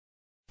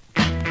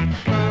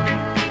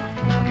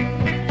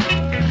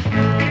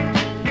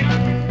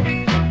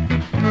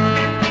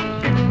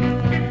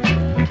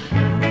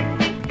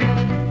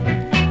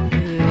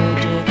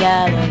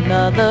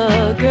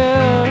another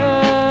girl.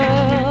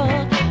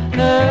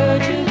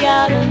 Heard you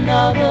got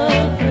another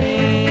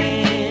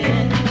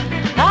friend.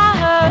 I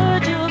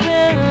heard you've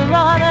been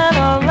running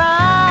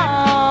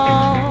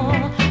around.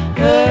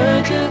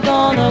 Heard you're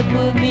gonna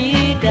put me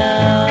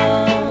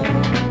down.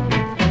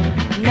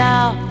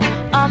 Now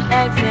I'm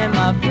asking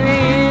my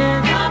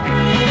friends,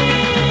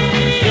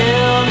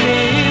 tell me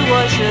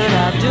what should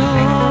I do?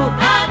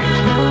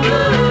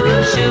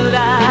 Should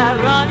I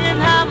run and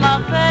hide my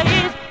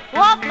face,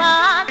 or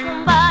find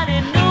somebody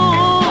new?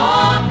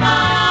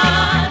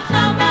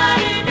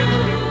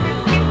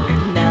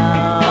 Now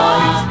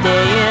you're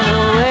staying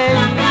away,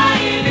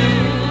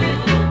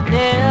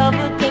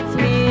 never takes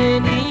me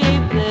any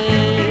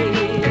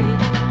place.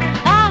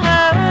 I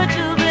heard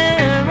you've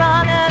been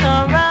running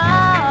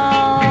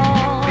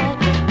around.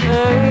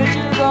 Heard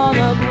you're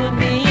gonna put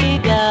me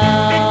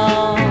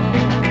down.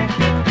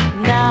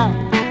 Now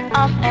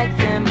I'm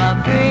asking my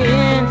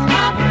friends,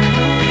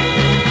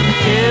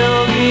 tell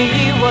me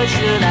what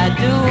should I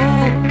do?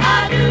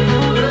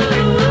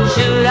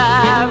 Should I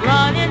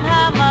run and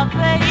hide my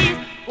face,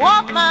 or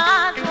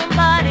find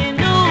somebody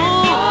new?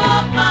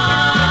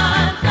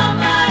 Find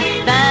somebody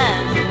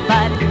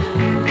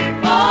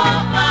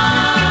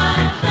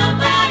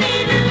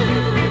new.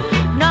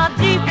 Now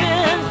deep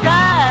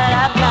inside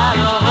I've got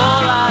a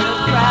whole lot of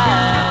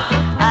pride.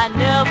 I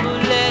never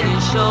let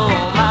it show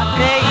on my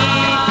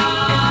face.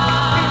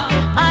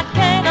 I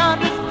can't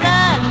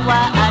understand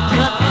why I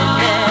jumped in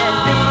that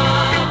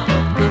bed,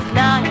 'cause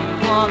now you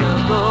wanna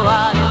go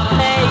out and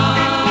play.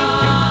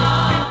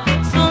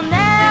 So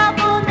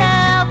never,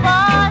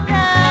 never,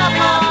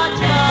 never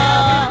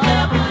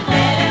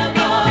just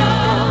go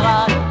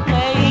out and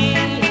play,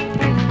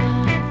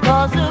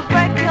 'cause it'll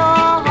break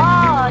your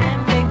heart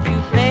and make you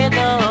play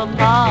the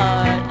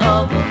part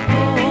of a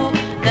fool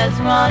that's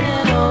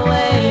running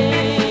away.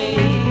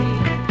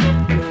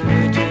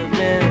 Heard you've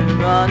been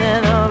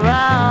running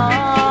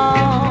around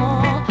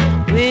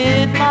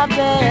with my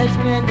best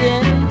friend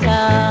in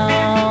town.